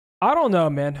I don't know,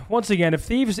 man. Once again, if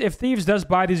Thieves does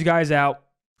buy these guys out,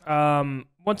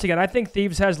 once again, I think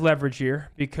Thieves has leverage here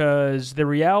because the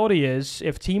reality is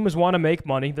if teams want to make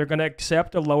money, they're going to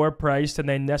accept a lower price than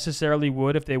they necessarily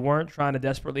would if they weren't trying to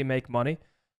desperately make money.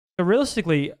 So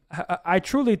realistically, I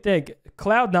truly think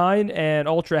Cloud9 and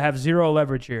Ultra have zero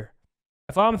leverage here.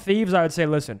 If I'm Thieves, I would say,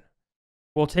 listen,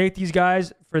 we'll take these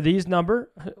guys for these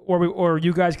number, or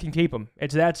you guys can keep them.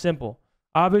 It's that simple.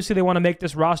 Obviously, they want to make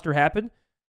this roster happen,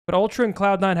 but Ultra and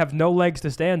Cloud9 have no legs to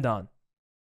stand on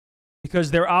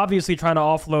because they're obviously trying to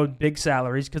offload big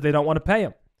salaries because they don't want to pay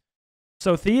them.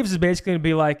 So Thieves is basically going to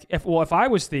be like, if I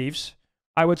was Thieves,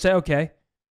 I would say, okay,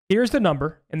 here's the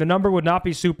number, and the number would not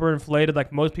be super inflated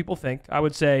like most people think. I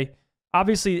would say,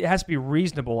 obviously, it has to be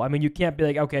reasonable. I mean, you can't be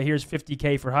like, okay, here's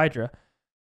 $50K for HyDra.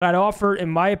 I'd offer, in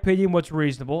my opinion, what's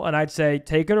reasonable, and I'd say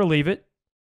take it or leave it.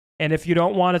 And if you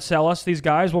don't want to sell us these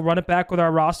guys, we'll run it back with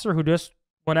our roster who just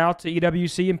went out to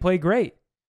EWC and played great.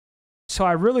 So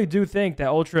I really do think that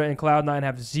Ultra and Cloud9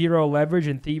 have zero leverage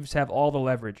and Thieves have all the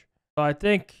leverage. So I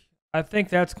think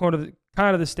that's kind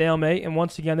of the stalemate. And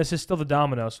once again, this is still the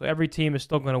domino. So every team is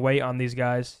still going to wait on these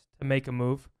guys to make a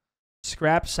move.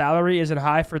 Scrap salary, is it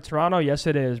high for Toronto? Yes,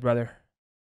 it is, brother.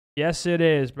 Yes, it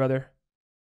is, brother.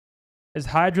 Is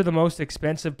HyDra the most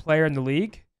expensive player in the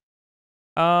league?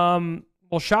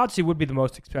 Well, Shotzzy would be the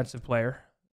most expensive player,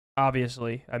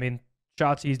 obviously. I mean,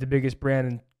 Shotzzy is the biggest brand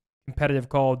in competitive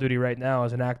Call of Duty right now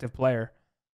as an active player.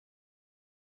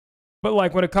 But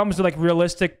like when it comes to like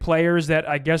realistic players that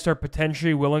I guess are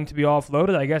potentially willing to be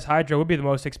offloaded, I guess HyDra would be the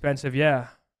most expensive, yeah.